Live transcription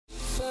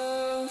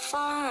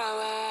far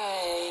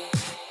away.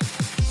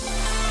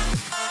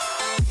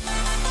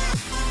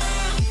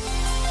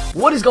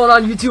 What is going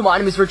on YouTube? My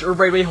name is Rich or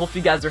RaidAway. Hopefully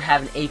you guys are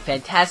having a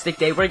fantastic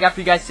day. What I got for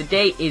you guys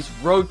today is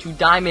Road to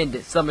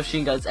Diamond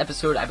Submachine Guns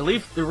episode, I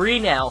believe 3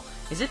 now.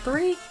 Is it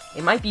 3?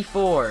 It might be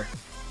 4.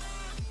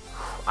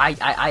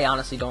 I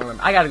honestly don't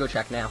remember. I gotta go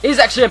check now. It is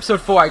actually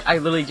episode 4. I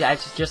literally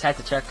just had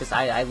to check because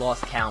I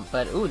lost count.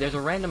 But, ooh, there's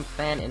a random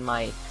fan in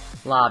my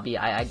lobby.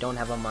 I don't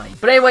have a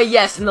mic. But anyway,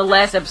 yes, in the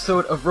last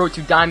episode of Road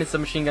to Diamond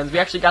Submachine Guns, we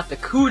actually got the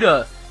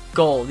CUDA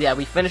gold. Yeah,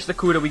 we finished the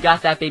CUDA, we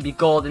got that baby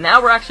gold, and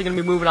now we're actually going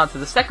to be moving on to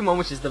the second one,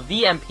 which is the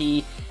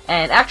VMP.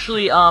 And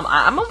actually,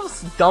 I'm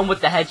almost done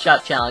with the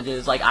headshot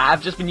challenges. Like,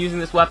 I've just been using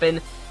this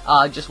weapon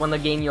just when the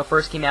game,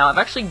 first came out. I've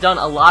actually done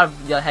a lot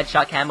of the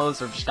headshot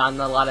camos, or just gotten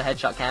a lot of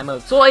headshot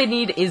camos. So all I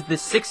need is the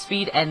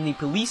 6-speed and the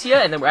Policia,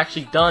 and then we're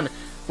actually done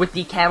with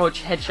the camo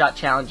headshot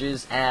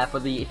challenges for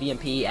the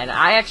VMP. And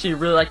I actually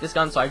really like this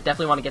gun, so I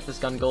definitely want to get this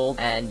gun gold.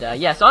 And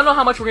yeah, so I don't know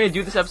how much we're going to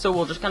do this episode.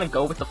 We'll just kind of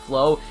go with the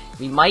flow.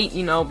 We might,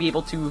 be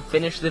able to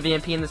finish the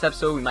VMP in this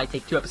episode. We might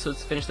take 2 episodes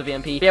to finish the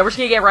VMP. But yeah, we're just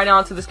going to get right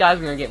on to this, guys.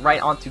 We're going to get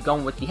right on to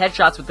going with the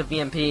headshots with the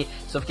VMP.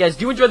 So if you guys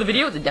do enjoy the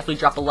video, then definitely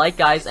drop a like,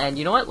 guys. And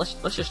you know what?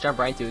 Let's just jump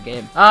right into the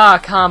game.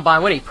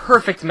 Combine. What a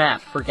perfect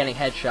map for getting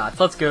headshots.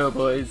 Let's go,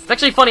 boys. It's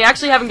actually funny. I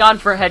actually haven't gone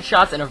for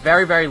headshots in a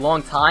very, very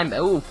long time.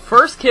 Ooh,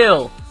 first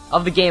kill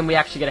of the game, we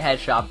actually get a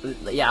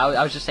headshot. But yeah,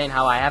 I was just saying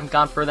how I haven't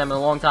gone for them in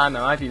a long time. I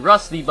might be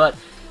rusty, but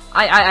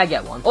I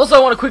get one. Also, I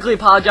want to quickly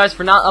apologize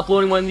for not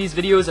uploading one of these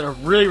videos in a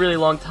really, really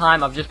long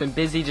time. I've just been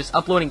busy just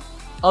uploading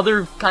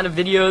other kind of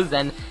videos,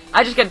 and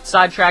I just get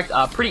sidetracked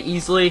pretty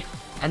easily.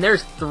 And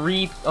there's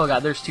 3, oh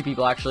god, there's 2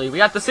 people actually. We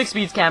got the 6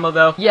 speeds camo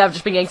though. Yeah, I've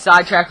just been getting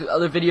sidetracked with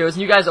other videos,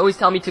 and you guys always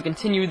tell me to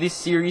continue this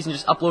series and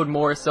just upload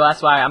more, so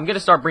that's why I'm gonna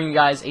start bringing you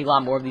guys a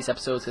lot more of these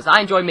episodes, because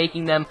I enjoy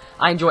making them,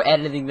 I enjoy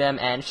editing them,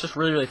 and it's just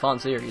really, really fun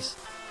series.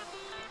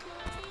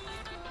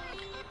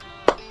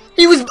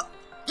 He was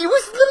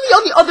literally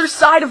on the other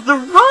side of the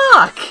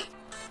rock!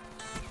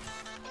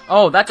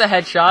 Oh, that's a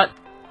headshot.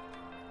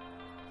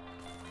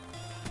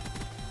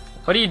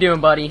 What are you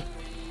doing, buddy?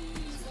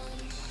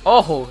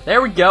 Oh,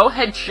 there we go.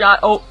 Headshot.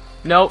 Oh,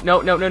 no.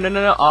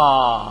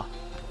 Aww.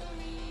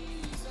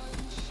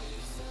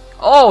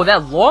 Oh,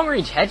 that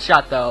long-range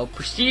headshot, though.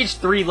 Prestige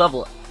 3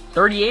 level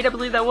 38, I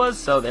believe that was.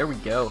 So, there we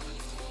go.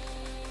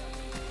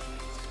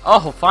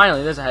 Oh,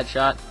 finally, there's a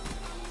headshot.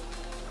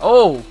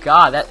 Oh,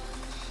 God, there's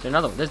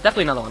another one. There's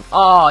definitely another one.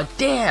 Oh,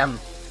 damn.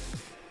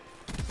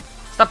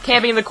 Stop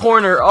camping in the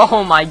corner.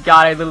 Oh, my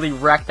God, I literally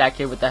wrecked that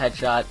kid with the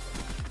headshot.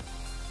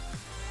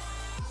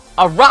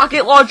 A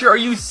rocket launcher? Are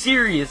you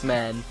serious,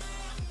 man?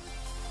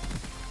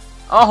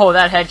 Oh,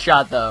 that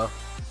headshot though.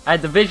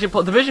 The vision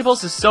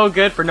pulse is so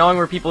good for knowing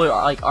where people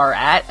are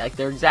at, like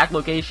their exact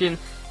location,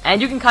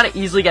 and you can kind of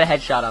easily get a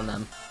headshot on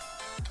them.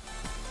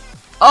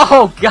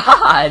 Oh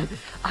God,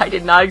 I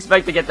did not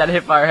expect to get that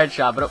hipfire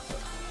headshot, but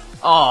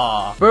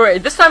oh,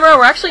 wait, this time around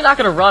we're actually not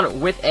gonna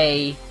run with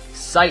a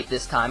sight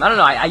this time. I don't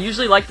know. I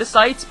usually like the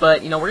sights,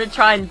 but we're gonna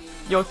try and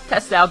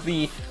test out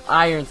the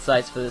iron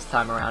sights for this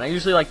time around. I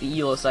usually like the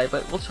ELO sight,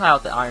 but we'll try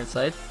out the iron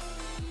sight.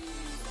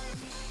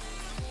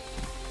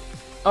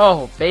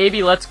 Oh,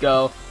 baby, let's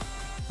go.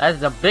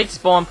 That's a big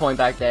spawn point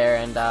back there,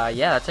 and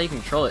yeah, that's how you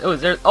control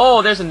it.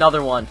 Oh, there's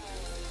another one.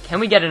 Can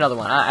we get another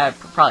one? I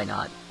probably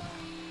not.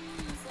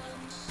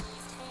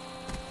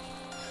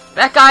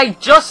 That guy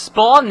just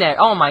spawned there.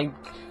 Oh my,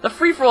 the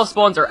free-for-all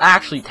spawns are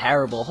actually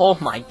terrible. Oh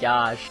my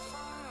gosh.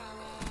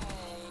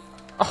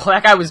 Oh,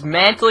 that guy was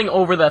mantling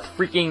over the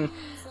freaking,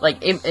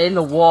 in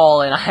the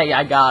wall, and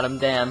I got him,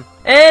 damn.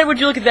 And would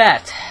you look at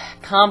that?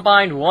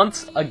 Combined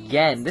once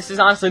again. This is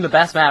honestly the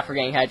best map for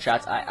getting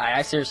headshots.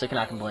 I seriously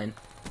cannot complain.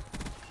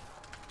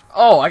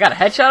 Oh, I got a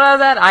headshot out of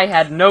that? I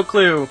had no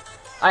clue.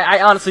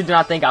 I honestly do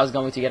not think I was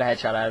going to get a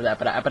headshot out of that,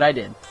 but I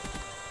did.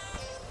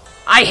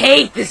 I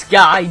hate this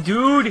guy,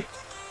 dude!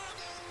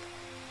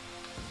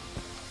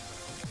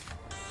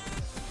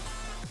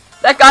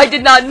 That guy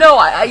did not know.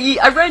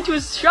 I ran into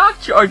his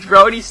shock charge,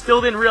 bro, and he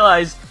still didn't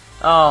realize.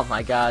 Oh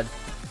my god.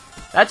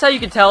 That's how you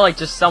can tell,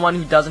 just someone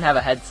who doesn't have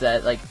a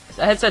headset. A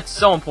headset's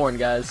so important,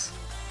 guys.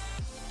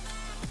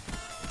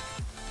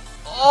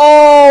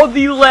 Oh,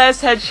 the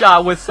last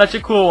headshot was such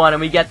a cool one,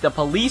 and we get the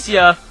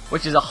Policia,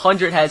 which is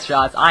 100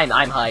 headshots. I'm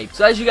hyped.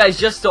 So as you guys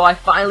just saw, I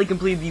finally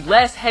completed the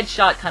last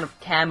headshot kind of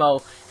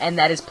camo, and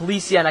that is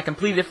Policia, and I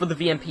completed it for the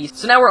VMP.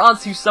 So now we're on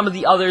to some of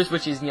the others,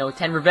 which is,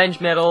 10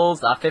 revenge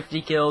medals,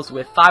 50 kills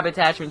with 5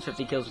 attachments,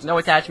 50 kills with no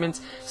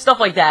attachments, stuff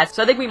like that.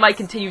 So I think we might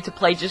continue to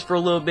play just for a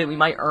little bit. We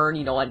might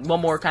earn,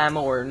 one more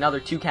camo or another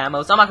 2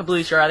 camos. I'm not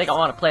completely sure. I think I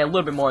want to play a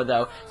little bit more,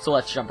 though, so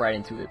let's jump right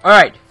into it.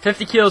 Alright,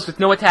 50 kills with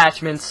no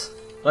attachments.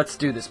 Let's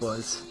do this,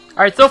 boys.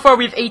 Alright, so far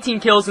we have 18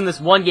 kills in this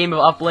one game of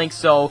Uplink,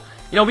 so,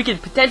 we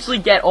could potentially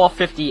get all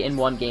 50 in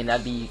one game.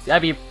 That'd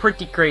be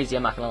pretty crazy,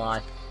 I'm not gonna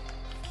lie.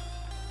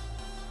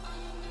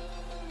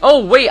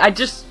 Oh, wait, I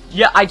just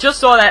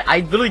saw that.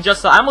 I literally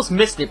just saw, I almost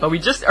missed it, but we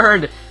just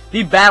earned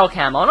the battle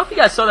camo. I don't know if you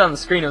guys saw that on the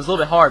screen. It was a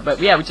little bit hard, but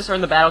yeah, we just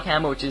earned the battle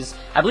camo, which is,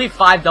 I believe,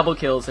 5 double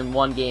kills in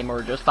one game,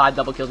 or just 5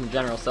 double kills in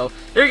general. So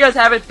there you guys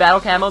have it, battle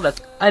camo.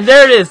 And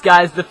there it is,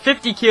 guys, the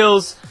 50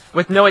 kills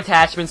with no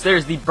attachments.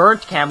 There's the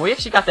burnt camo. We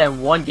actually got that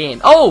in one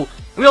game. Oh,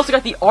 we also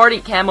got the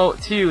ardent camo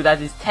too.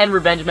 That is 10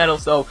 revenge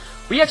medals. So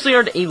we actually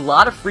earned a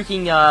lot of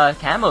freaking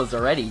camos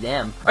already.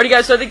 Damn. Alrighty,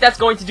 guys. So I think that's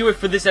going to do it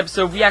for this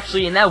episode. We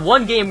actually, in that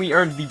one game, we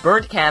earned the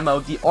burnt camo,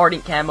 the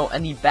ardent camo,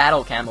 and the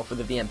battle camo for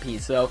the VMP.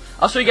 So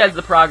I'll show you guys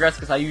the progress,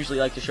 because I usually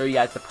like to show you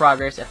guys the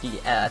progress at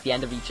the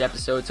end of each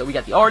episode. So we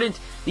got the ardent,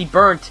 the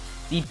burnt,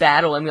 the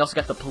battle, and we also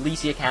got the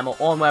Policia camo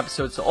all in one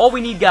episode. So all we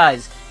need,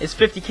 guys, is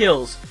 50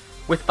 kills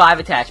with 5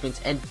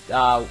 attachments, and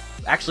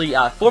actually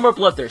 4 more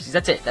bloodthirsties.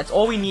 That's it. That's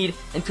all we need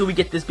until we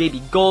get this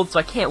baby gold. So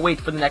I can't wait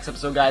for the next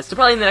episode, guys. So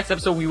probably in the next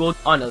episode we will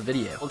on another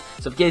video.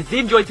 So if you guys did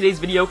enjoy today's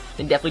video,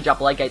 then definitely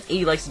drop a like, guys.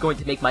 80 likes is going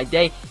to make my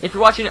day. If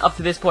you're watching it up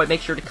to this point, make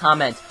sure to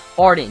comment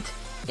ardent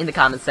in the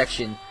comment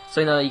section,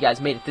 so I know that you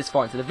guys made it this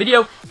far into the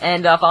video.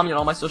 And follow me on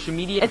all my social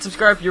media, and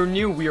subscribe if you're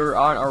new. We are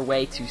on our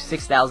way to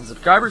 6,000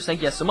 subscribers.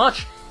 Thank you guys so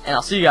much, and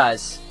I'll see you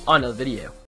guys on another video.